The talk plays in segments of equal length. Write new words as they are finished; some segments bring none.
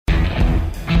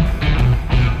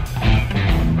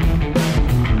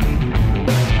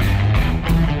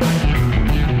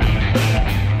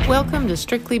to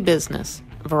Strictly Business,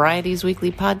 Variety's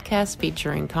weekly podcast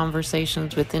featuring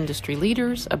conversations with industry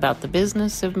leaders about the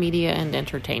business of media and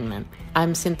entertainment.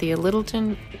 I'm Cynthia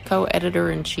Littleton,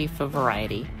 co-editor-in-chief of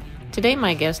Variety. Today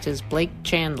my guest is Blake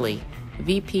Chandley,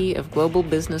 VP of Global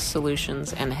Business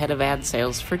Solutions and Head of Ad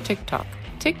Sales for TikTok.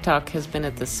 TikTok has been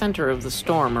at the center of the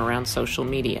storm around social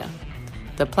media.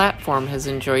 The platform has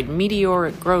enjoyed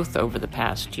meteoric growth over the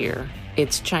past year.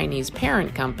 Its Chinese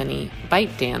parent company,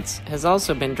 ByteDance, has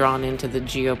also been drawn into the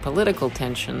geopolitical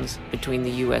tensions between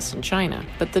the US and China.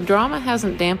 But the drama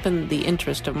hasn't dampened the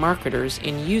interest of marketers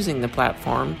in using the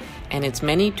platform and its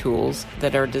many tools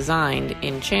that are designed,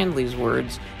 in Chandley's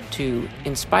words, to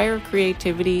inspire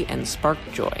creativity and spark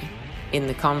joy. In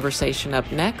the conversation up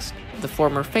next, the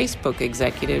former Facebook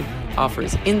executive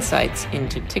offers insights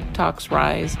into TikTok's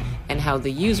rise and how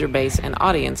the user base and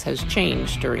audience has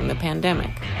changed during the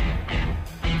pandemic.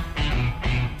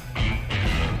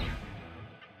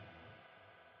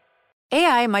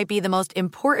 AI might be the most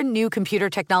important new computer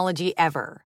technology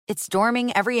ever. It's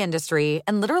storming every industry,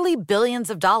 and literally billions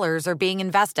of dollars are being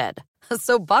invested.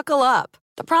 So buckle up.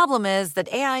 The problem is that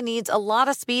AI needs a lot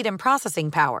of speed and processing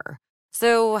power.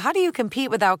 So how do you compete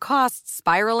without costs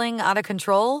spiraling out of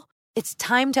control? It's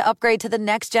time to upgrade to the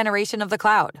next generation of the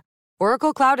cloud.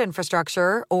 Oracle Cloud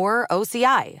Infrastructure, or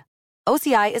OCI.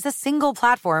 OCI is a single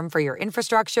platform for your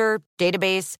infrastructure,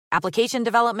 database, application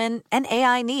development, and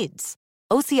AI needs.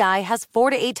 OCI has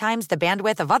 4 to 8 times the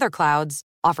bandwidth of other clouds,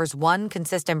 offers one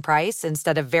consistent price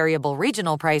instead of variable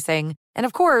regional pricing, and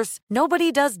of course,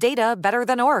 nobody does data better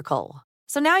than Oracle.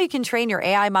 So now you can train your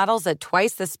AI models at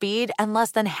twice the speed and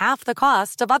less than half the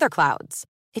cost of other clouds.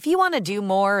 If you want to do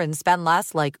more and spend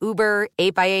less like Uber,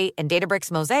 8x8, and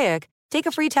Databricks Mosaic, take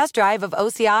a free test drive of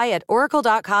OCI at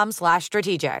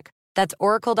oracle.com/strategic. That's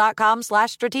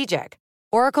oracle.com/strategic.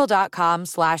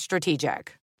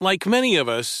 oracle.com/strategic. Like many of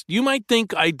us, you might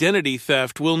think identity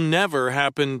theft will never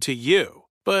happen to you.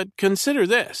 But consider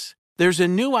this. There's a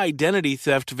new identity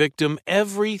theft victim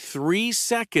every 3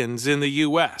 seconds in the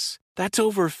U.S. That's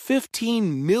over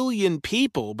 15 million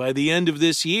people by the end of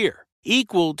this year,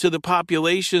 equal to the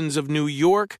populations of New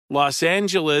York, Los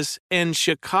Angeles, and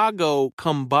Chicago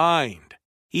combined.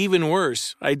 Even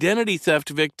worse, identity theft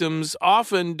victims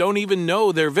often don't even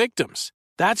know they're victims.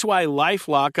 That's why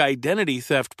LifeLock Identity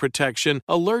Theft Protection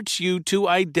alerts you to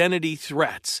identity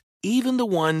threats, even the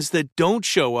ones that don't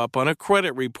show up on a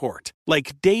credit report,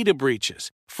 like data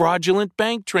breaches, fraudulent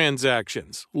bank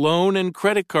transactions, loan and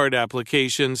credit card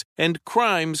applications, and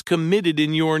crimes committed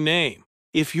in your name.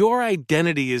 If your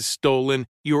identity is stolen,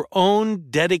 your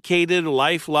own dedicated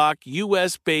LifeLock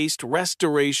US-based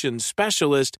restoration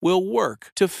specialist will work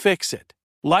to fix it.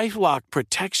 LifeLock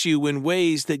protects you in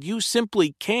ways that you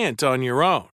simply can't on your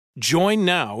own. Join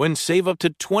now and save up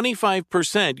to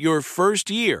 25% your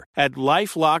first year at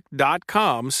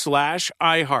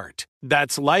LifeLock.com/iHeart.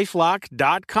 That's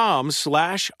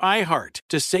LifeLock.com/iHeart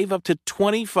to save up to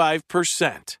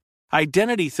 25%.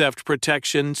 Identity theft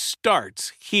protection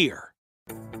starts here.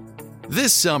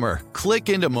 This summer, click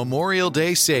into Memorial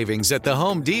Day savings at the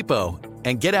Home Depot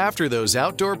and get after those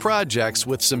outdoor projects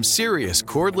with some serious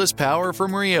cordless power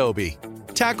from Ryobi.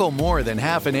 Tackle more than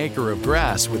half an acre of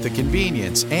grass with the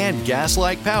convenience and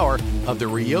gas-like power of the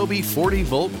Ryobi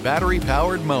 40-volt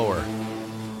battery-powered mower.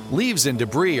 Leaves and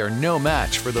debris are no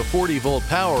match for the 40-volt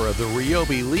power of the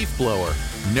Ryobi leaf blower.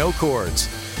 No cords,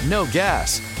 no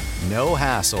gas, no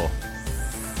hassle.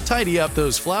 Tidy up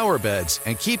those flower beds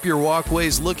and keep your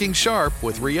walkways looking sharp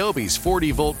with Ryobi's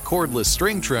 40-volt cordless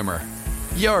string trimmer.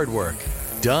 Yard work,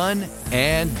 done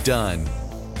and done.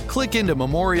 Click into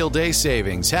Memorial Day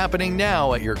savings happening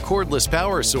now at your cordless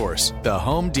power source, the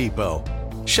Home Depot.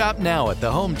 Shop now at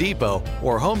the Home Depot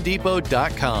or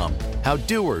HomeDepot.com. How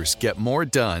doers get more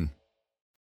done.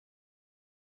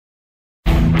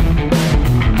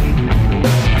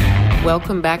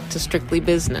 Welcome back to Strictly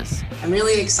Business. I'm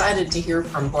really excited to hear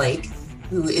from Blake,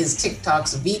 who is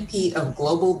TikTok's VP of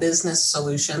Global Business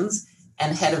Solutions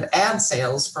and Head of Ad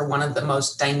Sales for one of the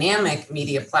most dynamic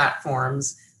media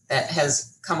platforms that has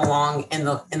come along in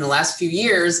the last few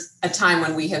years, a time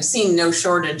when we have seen no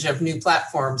shortage of new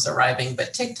platforms arriving,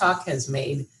 but TikTok has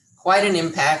made quite an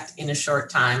impact in a short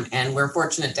time, and we're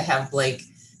fortunate to have Blake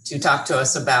to talk to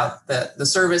us about the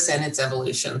service and its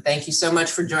evolution. Thank you so much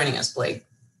for joining us, Blake.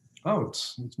 Oh,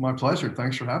 it's my pleasure.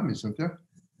 Thanks for having me, Cynthia.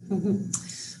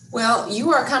 Well,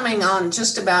 you are coming on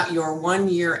just about your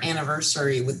 1-year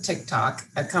anniversary with TikTok,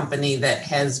 a company that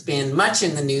has been much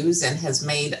in the news and has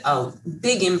made a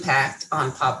big impact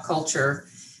on pop culture.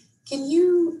 Can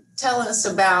you tell us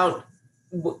about,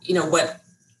 what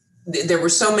there were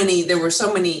so many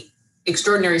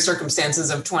extraordinary circumstances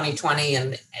of 2020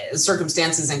 and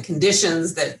circumstances and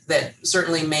conditions that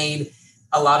certainly made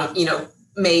a lot of,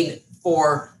 made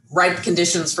for ripe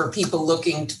conditions for people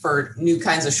looking for new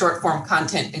kinds of short form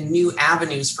content and new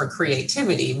avenues for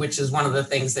creativity, which is one of the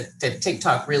things that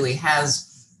TikTok really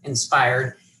has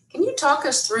inspired. Can you talk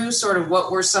us through sort of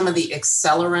what were some of the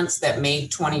accelerants that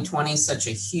made 2020 such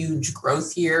a huge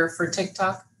growth year for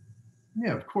TikTok?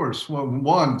 Yeah, of course. Well,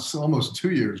 one, it's almost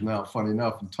 2 years now, funny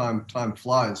enough, and time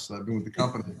flies. I've been with the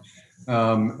company.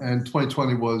 And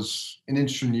 2020 was an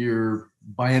interesting year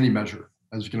by any measure,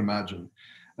 as you can imagine.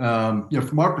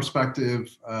 From our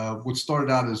perspective, what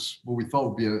started out as what we thought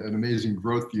would be an amazing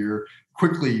growth year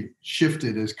quickly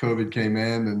shifted as COVID came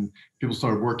in and people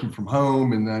started working from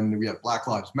home. And then we had Black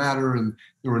Lives Matter, and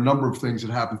there were a number of things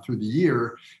that happened through the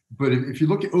year. But if you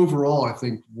look at overall, I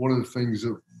think one of the things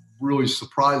that really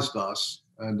surprised us,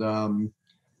 and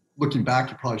looking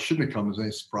back, it probably shouldn't have come as any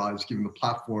surprise, given the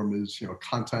platform is, a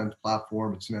content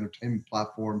platform, it's an entertainment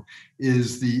platform,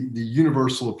 is the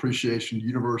universal appreciation,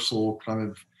 universal kind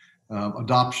of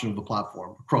adoption of the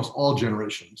platform across all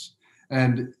generations.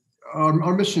 And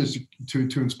our mission is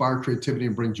to inspire creativity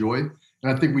and bring joy.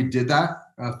 And I think we did that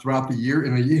throughout the year,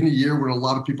 in a year when a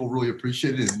lot of people really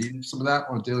appreciated and needed some of that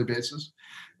on a daily basis.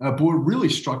 But what really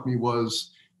struck me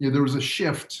was, there was a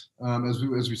shift as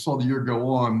we saw the year go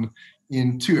on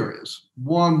in two areas.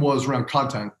 One was around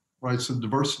content, right? So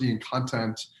diversity in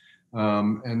content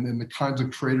and the kinds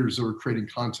of creators that were creating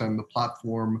content. The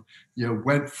platform,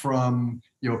 went from,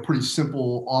 a pretty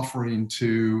simple offering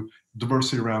to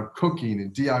diversity around cooking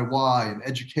and DIY and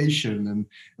education. And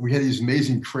we had these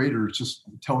amazing creators just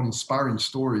telling inspiring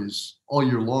stories all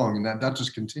year long. And that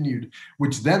just continued,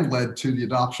 which then led to the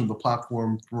adoption of the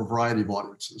platform for a variety of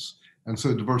audiences. And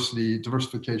so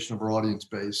diversification of our audience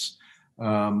base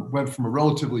went from a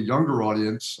relatively younger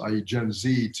audience, i.e. Gen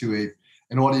Z, to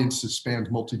an audience that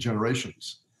spans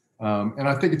multi-generations. And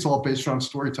I think it's all based around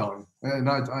storytelling. And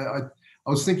I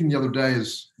was thinking the other day,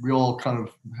 as we all kind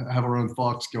of have our own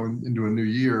thoughts going into a new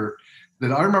year,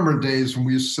 that I remember days when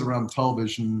we used to sit around the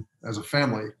television as a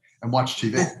family and watch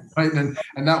TV, right?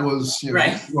 And that was,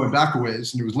 right, going back a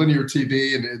ways, and it was linear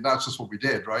TV, and that's just what we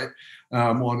did, right?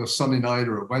 On a Sunday night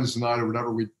or a Wednesday night or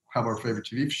whatever, we'd have our favorite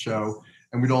TV show,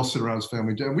 and we'd all sit around as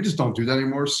family. And we just don't do that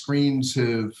anymore. Screens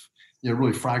have,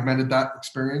 really fragmented that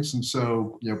experience. And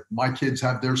so, my kids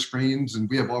have their screens, and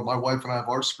my wife and I have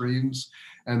our screens,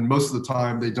 and most of the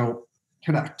time they don't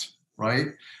connect, right?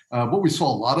 What we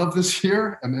saw a lot of this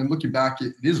year, and looking back,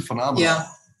 it is a phenomenon,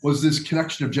 was this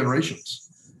connection of generations.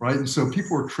 Right. And so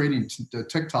people were creating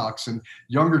TikToks, and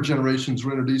younger generations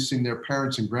were introducing their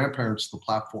parents and grandparents to the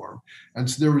platform. And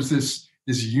so there was this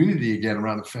unity again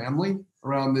around a family,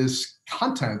 around this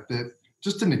content that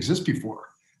just didn't exist before.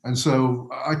 And so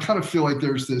I kind of feel like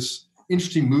there's this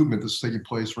interesting movement that's taking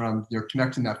place around,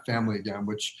 connecting that family again,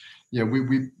 which,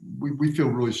 we feel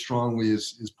really strongly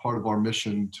is part of our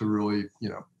mission to really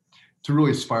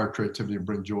inspire creativity and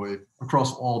bring joy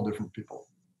across all different people.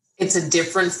 It's a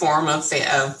different form of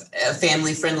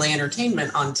family-friendly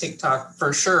entertainment on TikTok,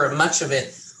 for sure, much of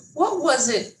it. What was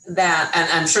it that, and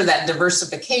I'm sure that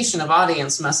diversification of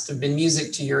audience must have been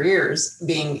music to your ears,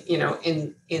 being,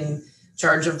 in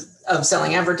charge of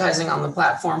selling advertising on the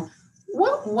platform.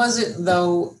 What was it,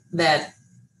 though, that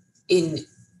in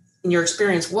your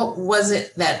experience, what was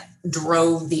it that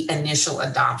drove the initial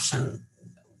adoption?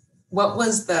 What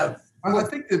was that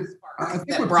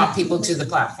brought people to the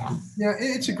platform? Yeah,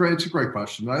 it's a great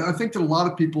question. I think that a lot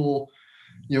of people,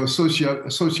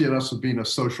 associate us with being a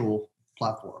social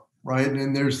platform, right?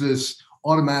 And there's this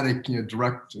automatic,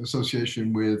 direct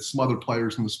association with some other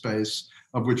players in the space,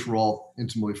 of which we're all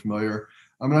intimately familiar.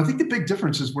 I mean, I think the big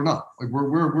difference is we're not. Like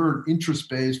we're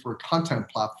interest-based, we're a content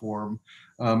platform,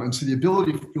 and so the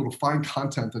ability for people to find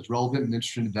content that's relevant and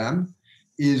interesting to them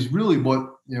is really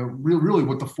what really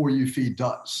what the For You feed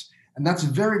does. And that's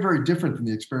very, very different than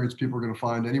the experience people are going to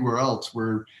find anywhere else,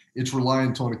 where it's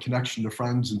reliant on a connection to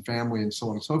friends and family and so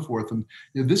on and so forth. And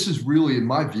this is really, in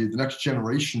my view, the next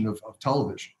generation of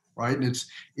television, right? And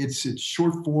it's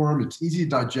short form, it's easy to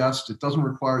digest, it doesn't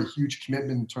require a huge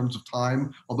commitment in terms of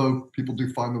time, although people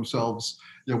do find themselves,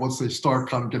 once they start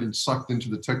kind of getting sucked into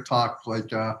the TikTok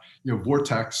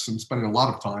vortex and spending a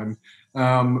lot of time.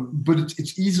 But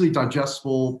it's easily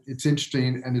digestible, it's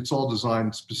interesting, and it's all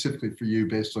designed specifically for you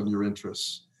based on your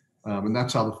interests. And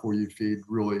that's how the For You feed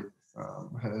really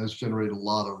has generated a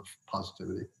lot of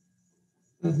positivity.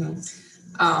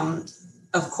 Mm-hmm.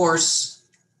 Of course,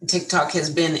 TikTok has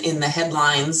been in the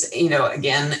headlines,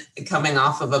 again, coming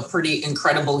off of a pretty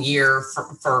incredible year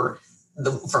for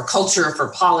culture, for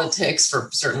politics,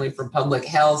 certainly for public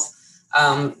health.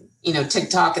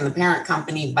 TikTok and the parent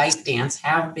company ByteDance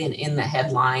have been in the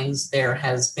headlines.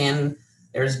 There's been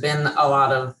a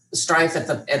lot of strife at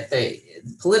the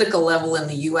political level in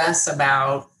the U.S.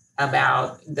 about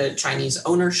the Chinese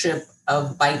ownership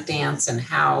of ByteDance and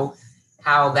how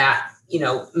that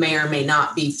may or may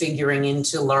not be figuring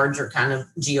into larger kind of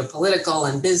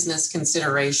geopolitical and business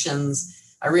considerations.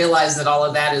 I realize that all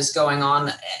of that is going on,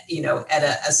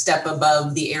 at a step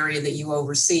above the area that you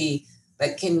oversee.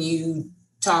 But can you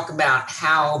talk about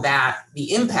how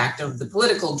the impact of the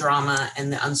political drama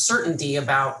and the uncertainty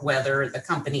about whether the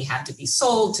company had to be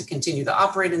sold to continue to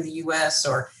operate in the U.S.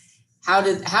 or how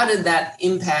did that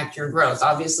impact your growth?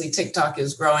 Obviously, TikTok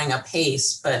is growing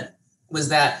apace, but did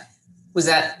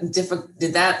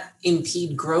that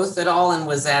impede growth at all? And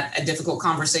was that a difficult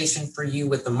conversation for you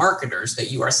with the marketers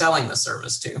that you are selling the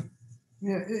service to?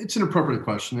 Yeah, it's an appropriate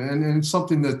question. And it's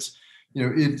something that's,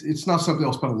 it's not something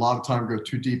I'll spend a lot of time go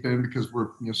too deep in because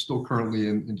we're still currently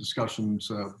in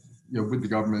discussions, with the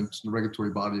government and the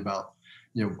regulatory body about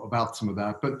some of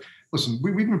that. But listen,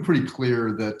 we've been pretty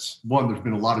clear that one, there's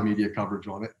been a lot of media coverage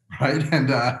on it, right?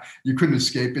 And you couldn't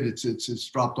escape it. It's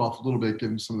dropped off a little bit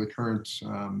given some of the current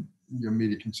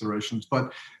media considerations.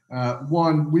 But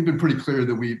one, we've been pretty clear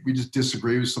that we just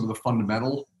disagree with some of the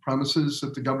fundamental premises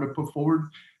that the government put forward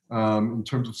in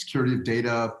terms of security of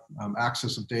data,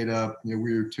 access of data.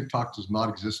 TikTok does not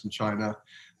exist in China.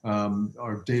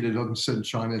 Our data doesn't sit in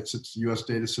China. It's the U.S.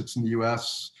 data sits in the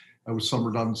U.S. With some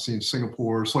redundancy in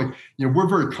Singapore. So we're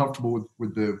very comfortable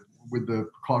with the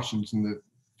precautions and the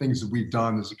things that we've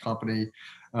done as a company.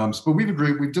 But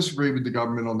we've disagreed with the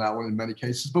government on that one in many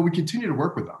cases, but we continue to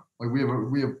work with them. We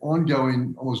have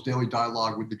ongoing, almost daily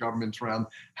dialogue with the government around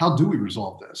how do we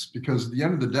resolve this? Because at the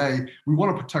end of the day, we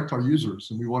want to protect our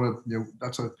users, and we want to,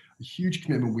 that's a huge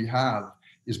commitment we have,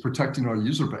 is protecting our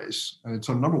user base. And it's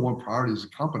our number one priority as a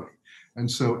company. And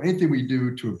so anything we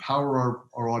do to empower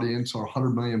our audience, our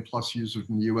 100 million plus users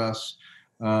in the US,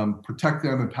 protect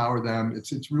them, empower them,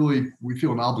 it's really, we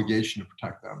feel an obligation to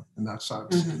protect them in that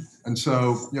sense. Mm-hmm. And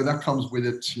so, that comes with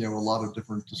it, a lot of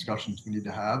different discussions we need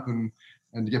to have and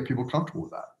to get people comfortable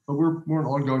with that. But we're in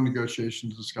ongoing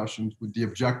negotiations, discussions with the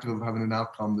objective of having an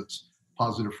outcome that's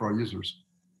positive for our users.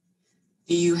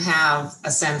 Do you have a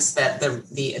sense that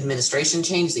the administration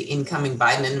change, the incoming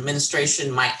Biden administration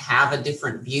might have a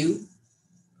different view?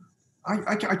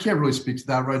 I can't really speak to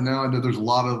that right now. I know there's a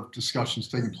lot of discussions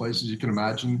taking place, as you can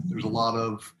imagine. There's a lot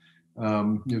of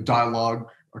dialogue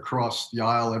across the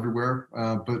aisle everywhere.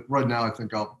 But right now, I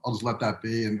think I'll just let that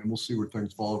be, and we'll see where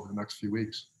things fall over the next few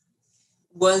weeks.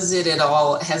 Was it at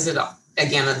all? Has it,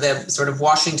 again, the sort of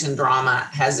Washington drama?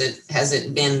 Has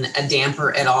it been a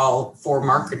damper at all for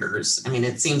marketers? I mean,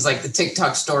 it seems like the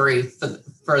TikTok story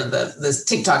for this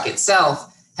TikTok itself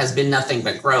has been nothing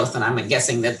but growth, and I'm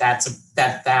guessing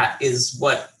that is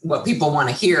what people want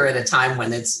to hear at a time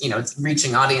when it's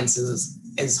reaching audiences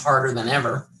is harder than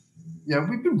ever. Yeah,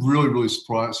 we've been really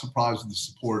surprised with the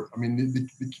support. I mean,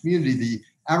 the community, the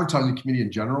advertising community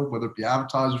in general, whether it be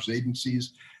advertisers,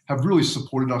 agencies, have really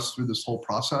supported us through this whole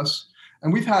process.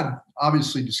 And we've had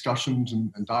obviously discussions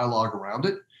and dialogue around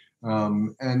it.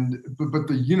 But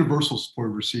the universal support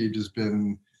we've received has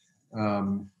been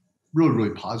really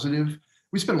positive.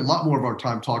 We spend a lot more of our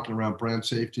time talking around brand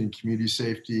safety and community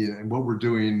safety and what we're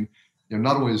doing,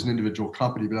 not only as an individual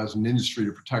company, but as an industry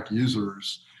to protect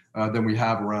users than we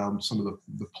have around some of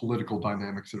the political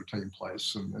dynamics that are taking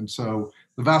place. And so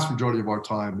the vast majority of our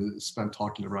time is spent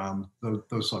talking around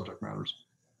those subject matters.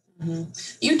 Mm-hmm.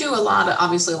 You do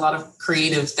obviously a lot of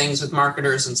creative things with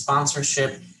marketers and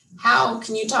sponsorship. How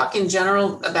can you talk in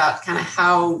general about kind of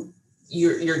how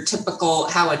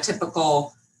how a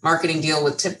typical marketing deal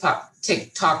with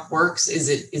TikTok works? Is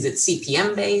it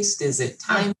CPM based? Is it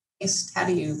time based? How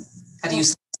do you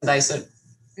dice it?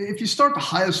 If you start the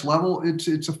highest level, it's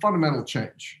a fundamental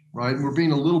change, right? And we'll be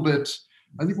a little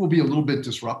bit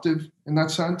disruptive in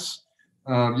that sense.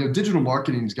 Digital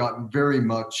marketing's gotten very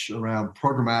much around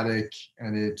programmatic,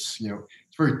 and it's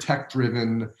very tech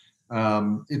driven.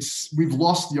 We've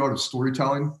lost the art of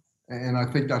storytelling, and I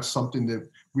think that's something that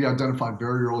we identified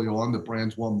very early on that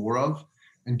brands want more of.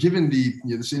 And given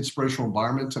this inspirational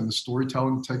environment and the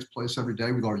storytelling that takes place every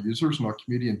day with our users and our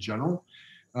community in general,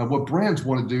 what brands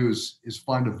want to do is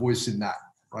find a voice in that,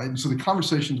 right? And so the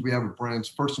conversations we have with brands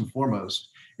first and foremost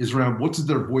is around what does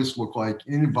their voice look like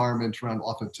in an environment around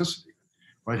authenticity,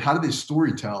 right? How do they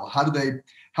storytell?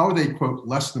 How are they quote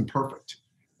less than perfect?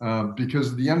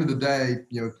 Because at the end of the day,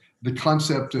 the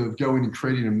concept of going and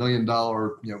creating $1 million,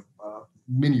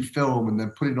 mini film and then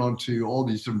putting it onto all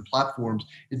these different platforms,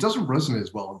 it doesn't resonate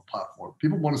as well on the platform.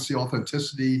 People want to see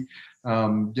authenticity.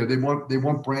 They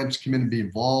want brands to come in and be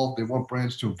involved. They want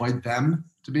brands to invite them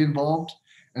to be involved.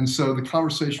 And so the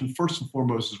conversation first and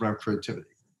foremost is around creativity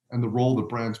and the role that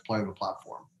brands play in the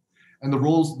platform. And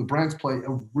the brands play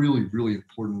a really, really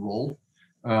important role.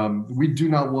 We do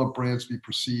not want brands to be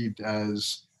perceived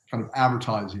as kind of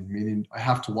advertising, meaning I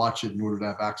have to watch it in order to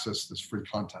have access to this free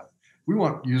content. We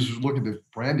want users to look at the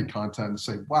branded content and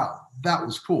say, wow, that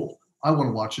was cool. I want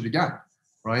to watch it again,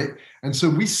 right? And so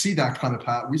we see that kind of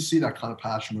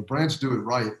passion. When brands do it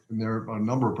right, and there are a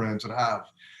number of brands that have,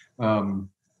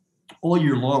 all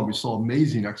year long, we saw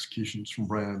amazing executions from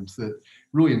brands that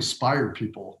really inspired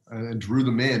people and drew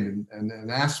them in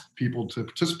and asked people to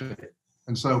participate.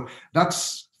 And so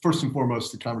that's first and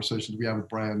foremost the conversations we have with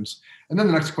brands. And then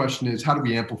the next question is, how do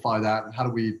we amplify that? And how do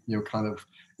we, kind of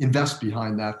invest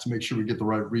behind that to make sure we get the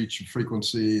right reach and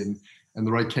frequency and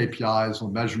the right KPIs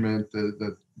on measurement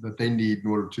that they need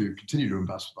in order to continue to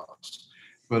invest with us.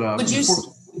 But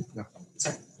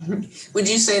would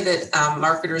you say that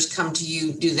marketers come to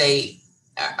you?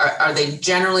 Are they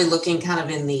generally looking kind of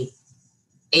in the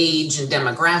age and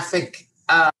demographic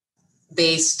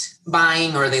based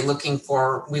buying, or are they looking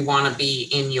for, we want to be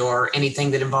in your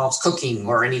anything that involves cooking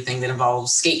or anything that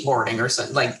involves skateboarding or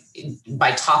something, like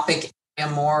by topic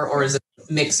more, or is it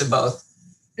a mix of both?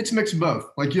 It's a mix of both.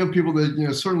 Like you have people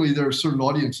that, certainly there are certain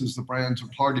audiences the brands are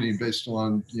targeting based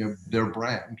on, their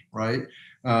brand, right?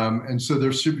 And so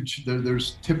there's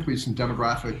typically some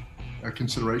demographic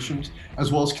considerations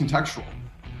as well as contextual.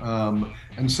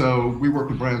 And so we work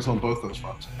with brands on both those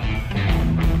fronts.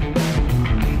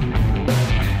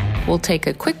 We'll take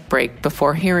a quick break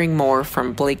before hearing more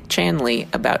from Blake Chanley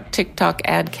about TikTok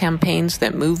ad campaigns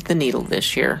that moved the needle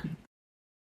this year.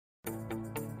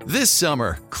 This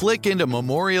summer, click into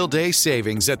Memorial Day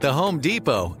savings at the Home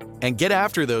Depot and get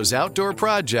after those outdoor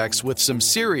projects with some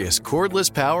serious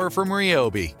cordless power from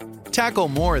Ryobi. Tackle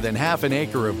more than half an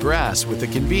acre of grass with the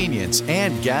convenience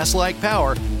and gas-like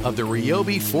power of the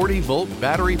Ryobi 40-volt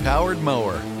battery-powered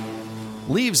mower.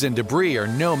 Leaves and debris are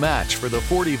no match for the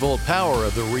 40-volt power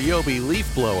of the Ryobi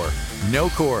leaf blower. No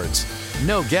cords,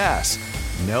 no gas,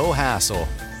 no hassle.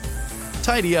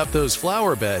 Tidy up those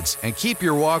flower beds and keep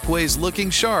your walkways looking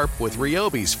sharp with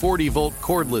Ryobi's 40-volt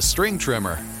cordless string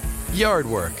trimmer. Yard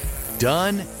work,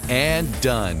 done and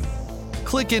done.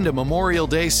 Click into Memorial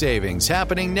Day savings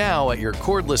happening now at your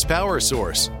cordless power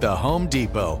source, the Home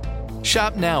Depot.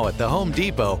 Shop now at the Home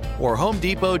Depot or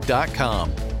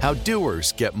HomeDepot.com. How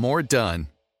doers get more done.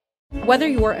 Whether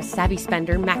you're a savvy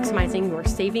spender maximizing your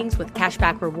savings with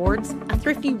cashback rewards, a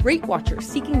thrifty rate watcher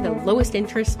seeking the lowest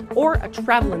interest, or a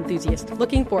travel enthusiast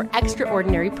looking for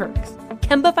extraordinary perks,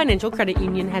 Kemba Financial Credit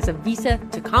Union has a visa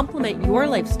to complement your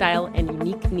lifestyle and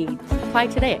unique needs. Apply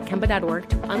today at Kemba.org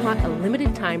to unlock a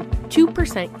limited time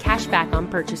 2% cash back on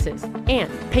purchases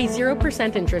and pay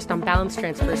 0% interest on balance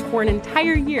transfers for an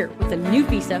entire year with a new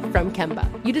visa from Kemba.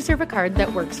 You deserve a card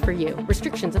that works for you.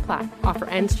 Restrictions apply. Offer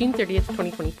ends June 30th,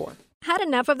 2024. Had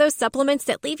enough of those supplements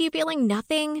that leave you feeling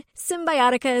nothing?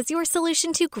 Symbiotica is your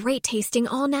solution to great-tasting,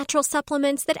 all-natural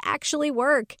supplements that actually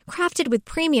work. Crafted with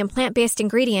premium plant-based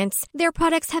ingredients, their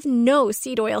products have no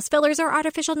seed oils, fillers, or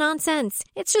artificial nonsense.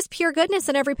 It's just pure goodness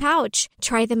in every pouch.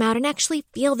 Try them out and actually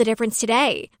feel the difference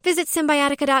today. Visit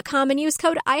Symbiotica.com and use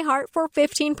code IHEART for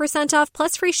 15% off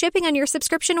plus free shipping on your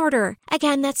subscription order.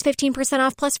 Again, that's 15%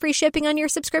 off plus free shipping on your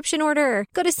subscription order.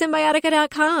 Go to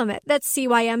Symbiotica.com. That's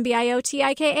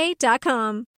CYMBIOTIKA.com.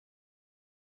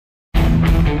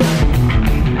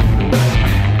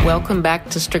 Welcome back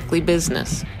to Strictly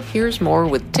Business. Here's more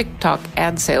with TikTok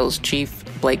ad sales chief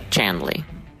Blake Chanley.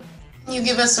 Can you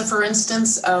give us a for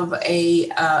instance of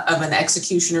an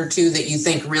execution or two that you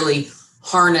think really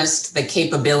harnessed the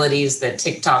capabilities that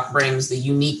TikTok brings, the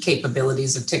unique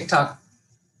capabilities of TikTok?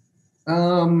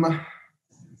 Yeah,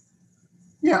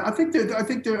 I think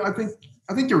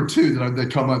there were two that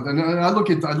come up, and I look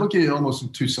at it almost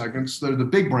in two segments. They're the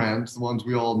big brands, the ones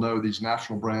we all know, these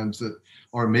national brands that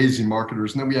are amazing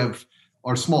marketers, and then we have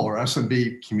our smaller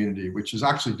SMB community, which is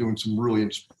actually doing some really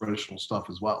inspirational stuff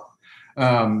as well.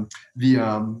 There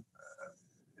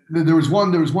was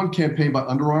one campaign by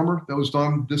Under Armour that was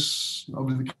done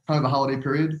over the kind of the holiday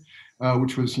period,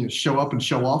 which was show up and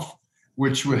show off,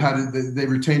 which they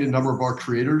retained a number of our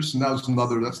creators, and that's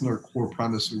another core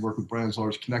premise. We work with brands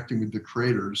always connecting with the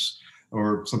creators,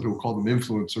 or some people call them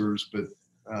influencers, but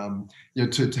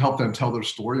to help them tell their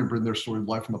story and bring their story to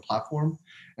life on the platform.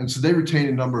 And so they retained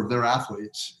a number of their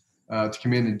athletes to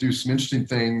come in and do some interesting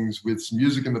things with some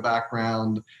music in the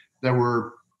background that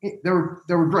were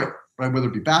great, right? Whether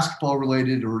it be basketball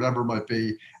related or whatever it might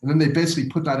be. And then they basically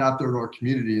put that out there to our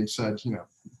community and said,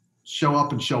 show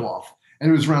up and show off. And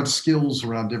it was around skills,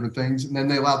 around different things. And then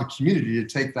they allowed the community to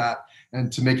take that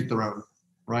and to make it their own,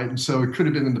 right? And so it could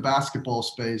have been in the basketball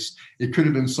space. It could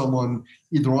have been someone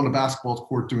either on a basketball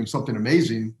court doing something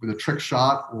amazing with a trick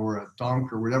shot or a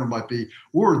dunk or whatever it might be,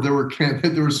 or there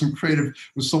was some creative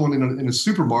with someone in a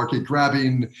supermarket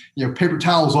grabbing, paper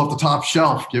towels off the top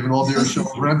shelf, given all their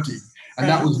shelves were empty. And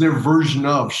that was their version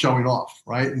of showing off,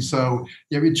 right? And so,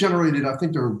 it generated, I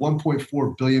think there were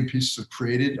 1.4 billion pieces of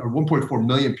created, or 1.4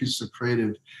 million pieces of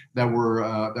creative that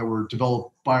were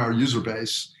developed by our user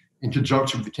base in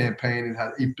conjunction with the campaign, and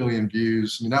had 8 billion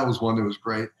views. I mean, that was one that was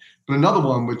great. But another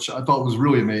one, which I thought was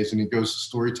really amazing, it goes to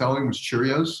storytelling, was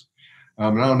Cheerios.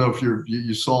 And I don't know if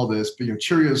you saw this, but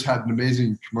Cheerios had an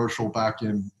amazing commercial back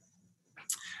in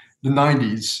the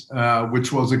 90s,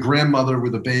 which was a grandmother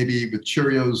with a baby with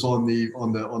Cheerios on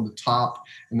the top,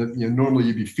 and then normally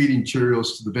you'd be feeding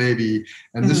Cheerios to the baby,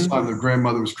 and this time the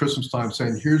grandmother was Christmas time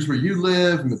saying, "Here's where you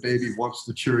live," and the baby wants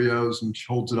the Cheerios, and she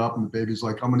holds it up, and the baby's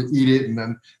like, "I'm going to eat it," and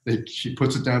then she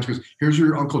puts it down. She goes, "Here's where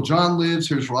your Uncle John lives.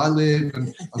 Here's where I live,"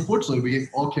 and unfortunately we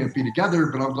all can't be together,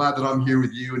 but I'm glad that I'm here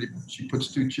with you. And she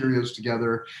puts 2 Cheerios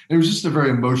together, and it was just a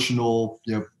very emotional,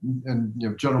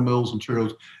 and General Mills and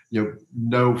Cheerios.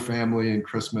 No family and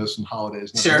Christmas and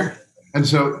holidays. Sure. And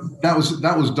so that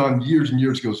was done years and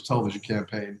years ago as a television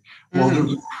campaign. Well, there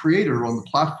was a creator on the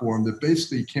platform that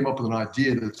basically came up with an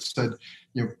idea that said,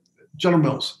 General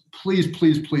Mills, please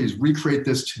recreate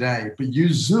this today, but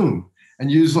use Zoom and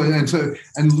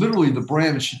literally the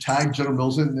brand, she tagged General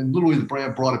Mills in, and literally the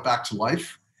brand brought it back to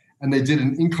life. And they did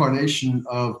an incarnation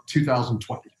of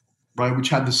 2020, right? Which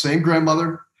had the same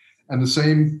grandmother and the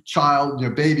same child,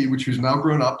 baby, which was now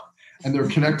grown up, and they're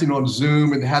connecting on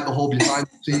Zoom, and they had the whole behind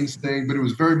the scenes thing, but it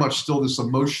was very much still this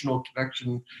emotional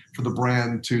connection for the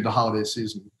brand to the holiday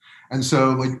season. And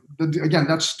so, again,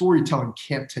 that storytelling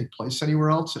can't take place anywhere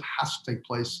else. It has to take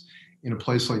place in a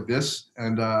place like this.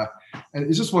 And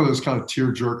it's just one of those kind of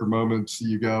tearjerker moments that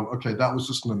you go, okay, that was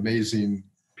just an amazing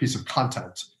piece of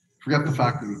content. Forget the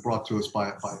fact that it was brought to us by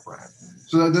a brand.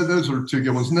 So those were 2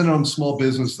 good ones. And then on small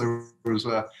business, there's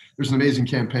an amazing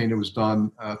campaign that was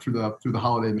done through the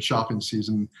holiday and the shopping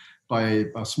season by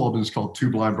a small business called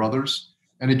Two Blind Brothers,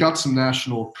 and it got some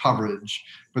national coverage.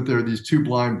 But there are these 2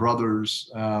 blind brothers,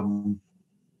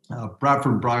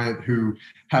 Bradford and Bryant, who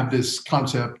have this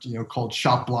concept, called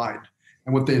Shop Blind.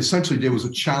 And what they essentially did was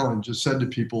a challenge. It said to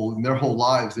people in their whole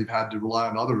lives, they've had to rely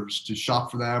on others to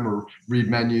shop for them or read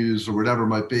menus or whatever it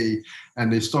might be.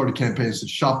 And they started campaigns that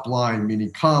Shop Blind, meaning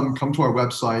come to our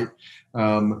website,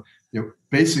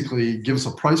 basically give us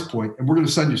a price point and we're going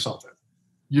to send you something.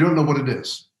 You don't know what it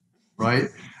is, right?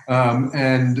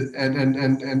 And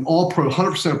all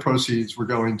 100% of proceeds were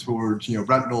going towards,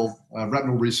 retinal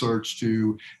research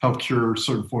to help cure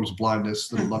certain forms of blindness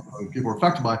that a lot of people are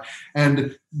affected by.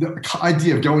 And the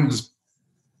idea of going to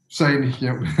saying,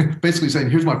 basically saying,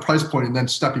 here's my price point, and then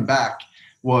stepping back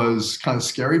was kind of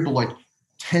scary, but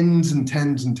tens and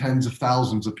tens and tens of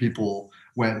thousands of people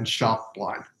went and shopped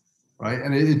blind. Right.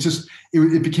 And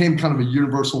it became kind of a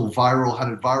universal had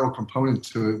a viral component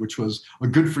to it, which was a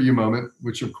good for you moment,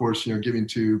 which of course, giving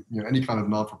to, any kind of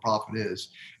non-for-profit is,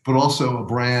 but also a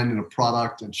brand and a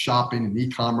product and shopping and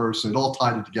e-commerce, and it all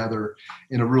tied it together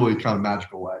in a really kind of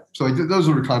magical way. So those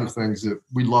are the kind of things that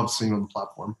we love seeing on the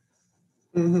platform.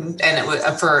 Mm-hmm. And it was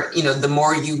for, the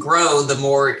more you grow, the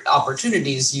more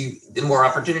opportunities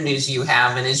you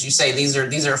have. And as you say, these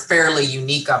are fairly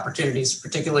unique opportunities,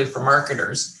 particularly for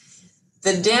marketers.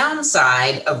 The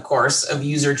downside, of course, of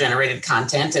user-generated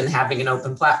content and having an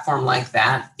open platform like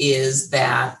that is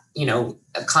that,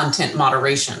 content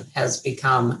moderation has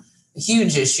become a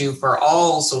huge issue for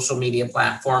all social media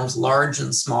platforms, large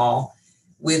and small.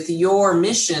 With your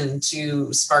mission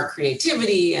to spark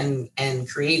creativity and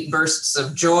create bursts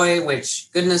of joy,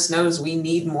 which goodness knows we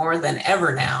need more than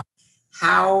ever now,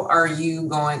 how are you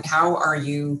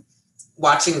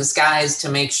watching the skies to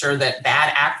make sure that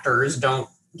bad actors don't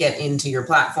get into your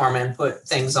platform and put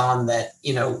things on that,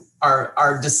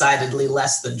 are decidedly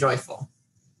less than joyful?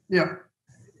 Yeah.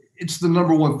 It's the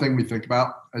number one thing we think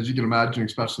about, as you can imagine,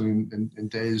 especially in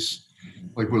days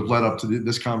like we've led up to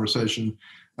this conversation.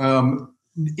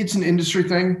 It's an industry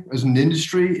thing. As an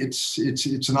industry, it's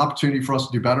an opportunity for us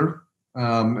to do better.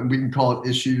 And we can call it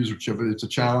issues, but it's a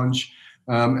challenge.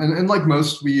 And like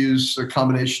most, we use a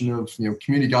combination of,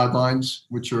 community guidelines,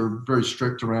 which are very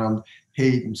strict around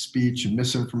hate and speech and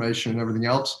misinformation and everything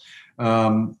else,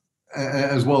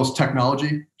 as well as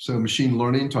technology. So machine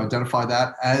learning to identify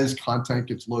that as content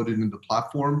gets loaded into the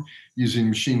platform, using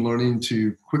machine learning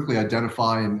to quickly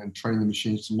identify and train the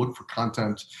machines to look for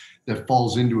content that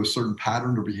falls into a certain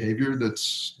pattern or behavior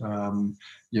that's,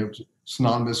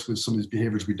 synonymous with some of these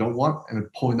behaviors we don't want,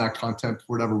 and pulling that content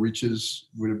before it ever reaches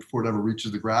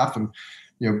the graph. And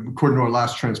according to our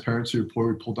last transparency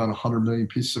report, we pulled down 100 million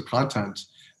pieces of content,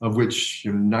 of which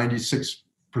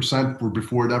 96% were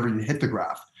before it ever even hit the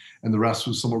graph, and the rest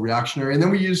was somewhat reactionary. And then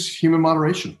we use human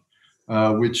moderation,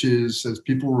 which is, as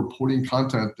people are reporting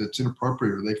content that's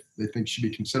inappropriate or they think should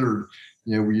be considered,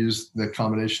 we use the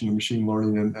combination of machine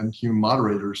learning and human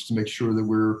moderators to make sure that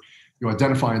we're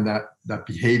identifying that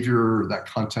behavior, that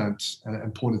content,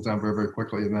 and pulling it down very, very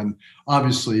quickly. And then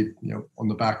obviously, on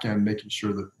the back end, making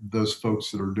sure that those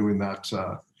folks that are doing that,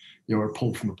 are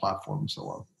pulled from the platform and so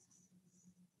on.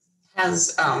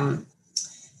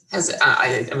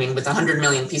 With 100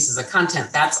 million pieces of content,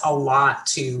 that's a lot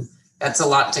to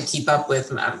keep up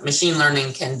with. Machine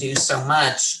learning can do so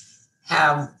much.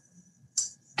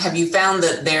 Have you found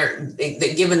that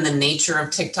given the nature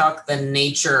of TikTok, the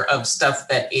nature of stuff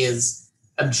that is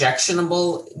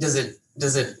objectionable, is it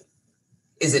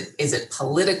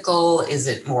political? Is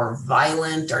it more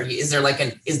violent? Is there like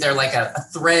a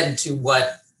thread to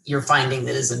what you're finding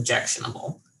that is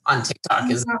objectionable on TikTok?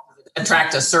 Is it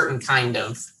attract a certain kind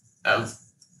of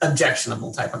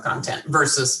objectionable type of content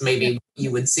versus maybe you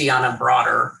would see on a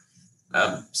broader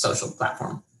social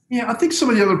platform? Yeah, I think some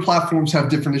of the other platforms have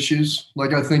different issues.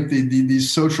 Like I think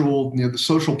these social, the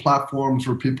social platforms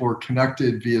where people are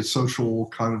connected via social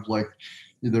kind of like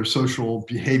their social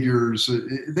behaviors,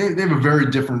 they have a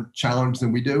very different challenge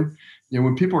than we do.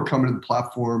 When people are coming to the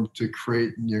platform to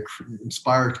create,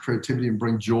 inspire creativity and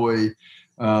bring joy,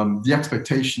 the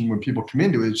expectation when people come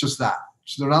into it is just that.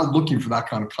 So they're not looking for that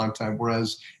kind of content.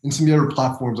 Whereas in some of the other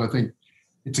platforms, I think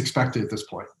it's expected at this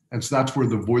point. And so that's where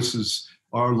the voices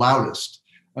are loudest.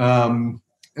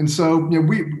 And so,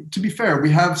 to be fair, we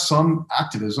have some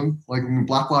activism. Like when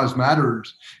Black Lives Matter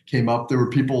came up, there were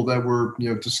people that were,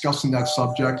 discussing that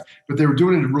subject, but they were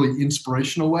doing it in a really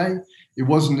inspirational way. It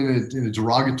wasn't in a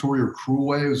derogatory or cruel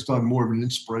way. It was done more of an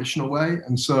inspirational way.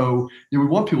 And so, we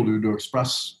want people to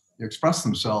express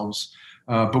themselves.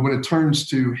 But when it turns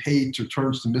to hate or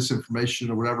turns to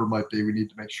misinformation or whatever it might be, we need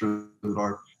to make sure that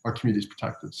our community is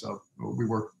protected. So we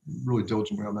work really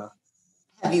diligently on that.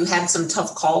 Have you had some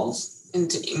tough calls when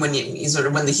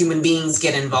the human beings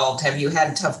get involved? Have you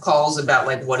had tough calls about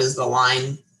like what is the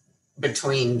line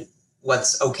between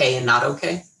what's okay and not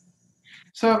okay?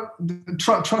 So the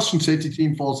trust and safety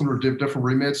team falls under different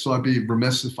remits. So I'd be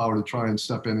remiss if I were to try and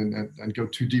step in and go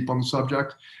too deep on the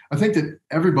subject. I think that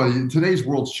everybody in today's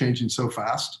world's changing so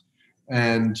fast,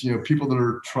 and people that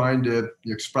are trying to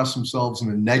express themselves in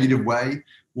a negative way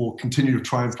will continue to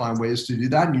try and find ways to do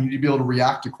that, and you need to be able to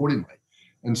react accordingly.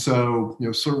 And so,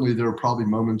 certainly there are probably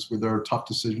moments where there are tough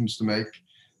decisions to make.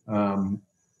 I'm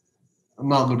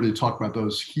not at liberty to talk about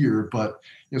those here, but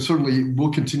certainly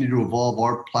we'll continue to evolve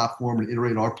our platform and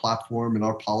iterate our platform and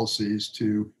our policies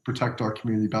to protect our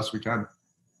community best we can.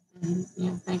 Mm-hmm.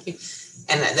 Yeah, thank you.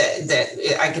 And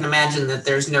that I can imagine that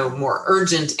there's no more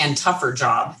urgent and tougher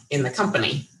job in the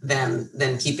company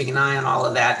than keeping an eye on all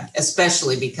of that,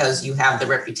 especially because you have the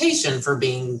reputation for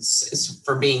being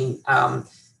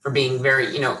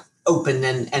very, open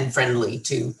and friendly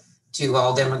to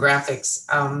all demographics.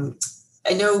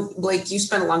 I know, Blake, you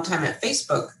spent a long time at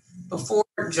Facebook before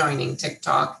joining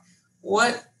TikTok.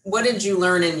 What did you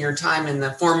learn in your time in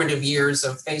the formative years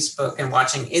of Facebook and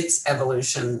watching its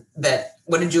evolution?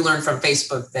 What did you learn from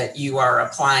Facebook that you are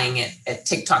applying at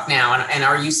TikTok now? And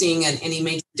are you seeing any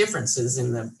major differences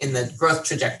in the growth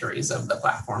trajectories of the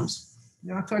platforms?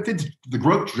 Yeah, I think the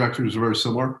growth trajectories are very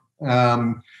similar.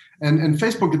 And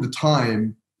Facebook at the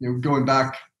time, going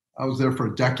back, I was there for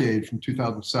a decade from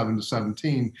 2007 to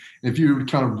 17. If you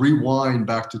kind of rewind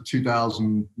back to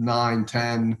 2009,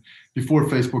 10, before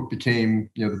Facebook became,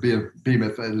 the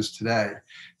behemoth that it is today,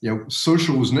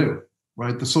 social was new,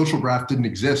 right? The social graph didn't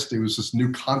exist. It was this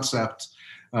new concept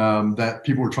that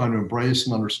people were trying to embrace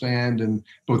and understand, and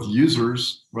both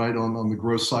users, right, on the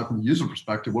growth side from the user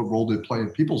perspective, what role did it play in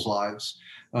people's lives,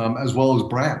 as well as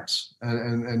brands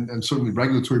and certainly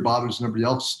regulatory bodies and everybody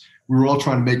else. We were all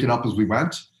trying to make it up as we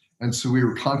went. And so we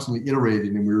were constantly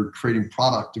iterating, and we were creating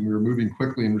product, and we were moving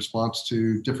quickly in response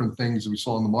to different things that we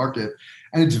saw in the market.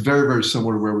 And it's very, very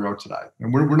similar to where we are today.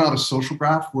 And we're not a social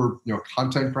graph. We're a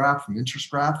content graph, an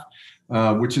interest graph,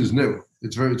 which is new.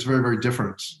 It's very, very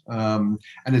different. And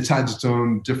it's had its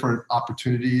own different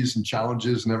opportunities and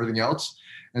challenges and everything else.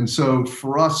 And so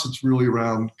for us, it's really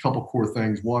around a couple core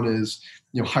things. One is,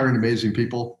 hiring amazing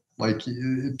people. Like,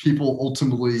 people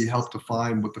ultimately help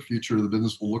define what the future of the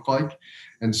business will look like.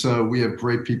 And so we have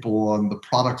great people on the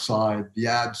product side, the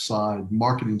ad side,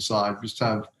 marketing side. We just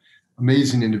have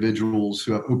amazing individuals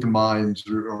who have open minds,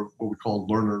 or what we call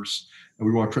learners, and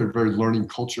we want to create a very learning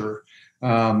culture. We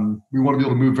want to be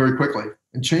able to move very quickly.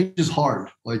 And change is hard.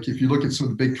 Like if you look at some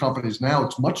of the big companies now,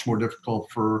 it's much more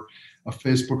difficult for a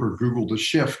Facebook or Google to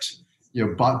shift,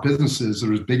 businesses that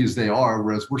are as big as they are,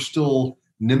 whereas we're still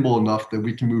nimble enough that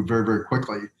we can move very, very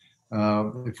quickly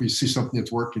if we see something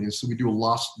that's working. And so we do a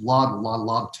lot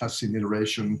of testing,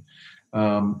 iteration.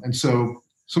 And so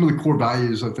some of the core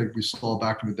values I think we saw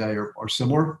back in the day are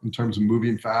similar in terms of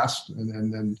moving fast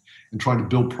and trying to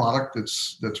build product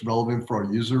that's relevant for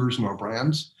our users and our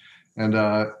brands. And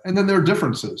then there are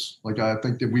differences. Like I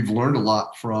think that we've learned a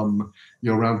lot from,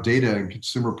 around data and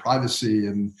consumer privacy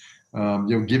and,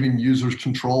 giving users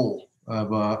control of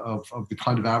the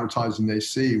kind of advertising they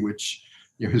see, which,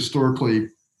 historically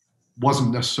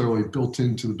wasn't necessarily built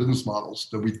into the business models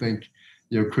that we think,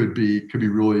 could be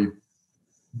really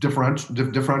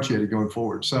differentiated going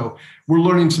forward. So we're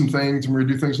learning some things, and we're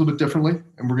gonna do things a little bit differently,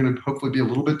 and we're gonna hopefully be a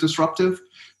little bit disruptive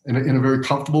in a very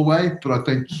comfortable way. But I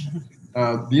think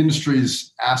the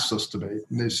industry's asked us to be,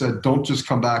 and they said, don't just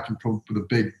come back and come with a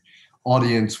big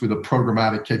audience with a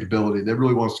programmatic capability. They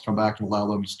really want us to come back and allow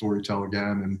them to storytell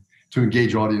again and to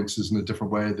engage audiences in a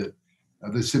different way that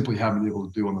they simply haven't been able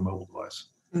to do on the mobile device.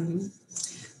 Mm-hmm.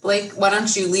 Blake, why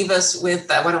don't you leave us with,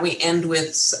 why don't we end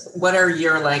with, what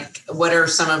are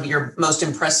some of your most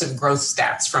impressive growth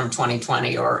stats from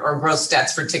 2020 or growth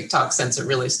stats for TikTok since it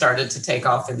really started to take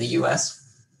off in the US?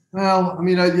 Well, I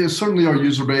mean, certainly our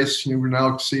user base, we're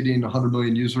now exceeding 100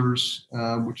 million users,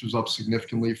 which was up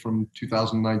significantly from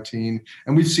 2019.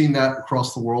 And we've seen that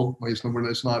across the world. It's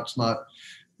not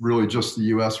really just the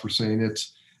US, we're seeing it.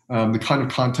 The kind of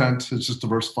content has just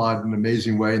diversified in an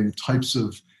amazing way, and the types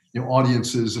of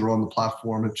audiences that are on the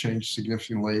platform have changed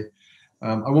significantly.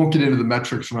 I won't get into the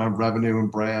metrics around revenue and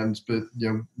brands, but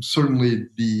certainly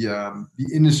the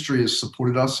industry has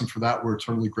supported us, and for that we're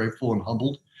eternally grateful and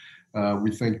humbled.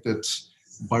 We think that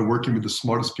by working with the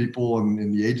smartest people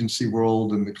in the agency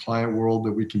world and the client world,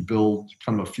 that we can build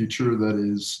kind of a future that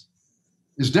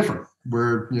is different,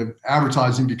 where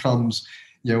advertising becomes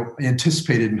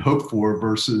anticipated and hoped for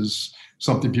versus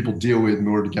something people deal with in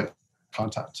order to get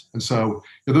content. And so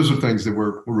those are things that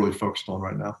we're really focused on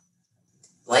right now.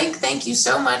 Blake, thank you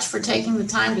so much for taking the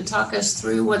time to talk us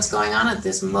through what's going on at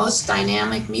this most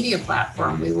dynamic media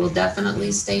platform. We will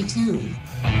definitely stay tuned.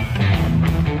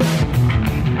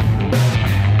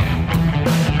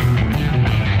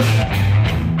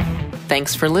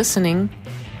 Thanks for listening,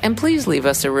 and please leave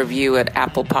us a review at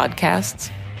Apple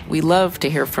Podcasts. We love to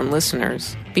hear from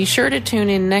listeners. Be sure to tune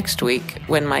in next week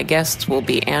when my guests will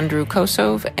be Andrew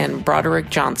Kosov and Broderick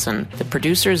Johnson, the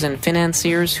producers and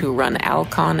financiers who run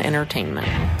Alcon Entertainment.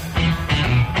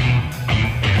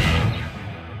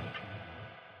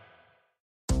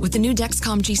 With the new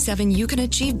Dexcom G7, you can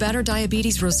achieve better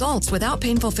diabetes results without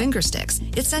painful finger sticks.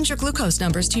 It sends your glucose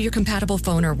numbers to your compatible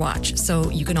phone or watch, so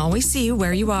you can always see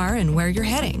where you are and where you're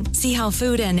heading. See how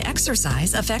food and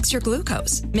exercise affects your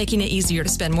glucose, making it easier to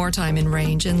spend more time in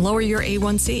range and lower your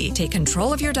A1C. Take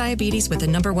control of your diabetes with the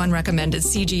 #1 recommended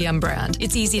CGM brand.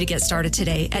 It's easy to get started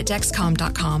today at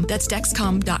Dexcom.com. That's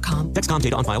Dexcom.com. Dexcom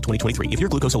data on file 2023. If your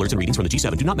glucose alerts and readings from the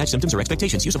G7 do not match symptoms or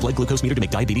expectations, use a blood glucose meter to make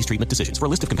diabetes treatment decisions. For a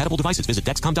list of compatible devices, visit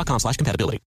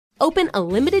Dexcom.com/compatibility. Open a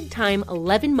limited-time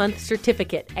 11-month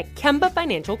certificate at Kemba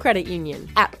Financial Credit Union.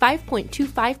 At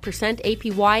 5.25%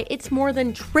 APY, it's more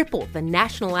than triple the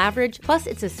national average, plus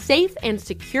it's a safe and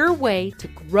secure way to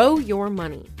grow your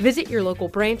money. Visit your local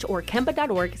branch or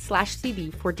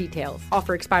kemba.org/cb for details.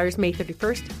 Offer expires May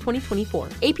 31st, 2024.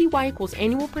 APY equals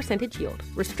annual percentage yield.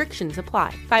 Restrictions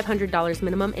apply. $500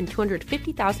 minimum and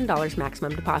 $250,000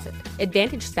 maximum deposit.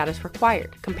 Advantage status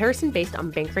required. Comparison based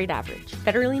on bank rate average.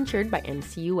 Federally insured by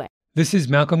NCUA. This is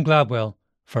Malcolm Gladwell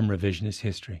from Revisionist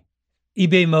History.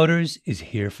 eBay Motors is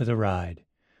here for the ride.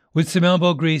 With some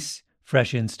elbow grease,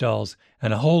 fresh installs,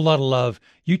 and a whole lot of love,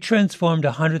 you transformed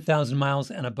 100,000 miles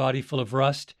and a body full of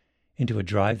rust into a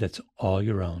drive that's all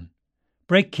your own.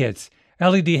 Brake kits,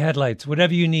 LED headlights,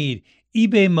 whatever you need,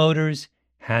 eBay Motors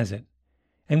has it.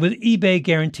 And with eBay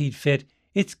Guaranteed Fit,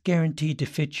 it's guaranteed to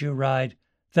fit your ride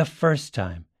the first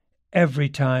time, every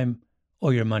time,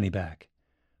 or your money back.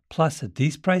 Plus, at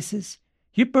these prices,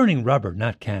 you're burning rubber,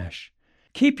 not cash.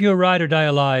 Keep your ride or die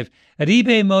alive at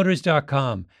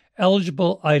ebaymotors.com.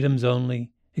 Eligible items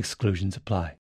only. Exclusions apply.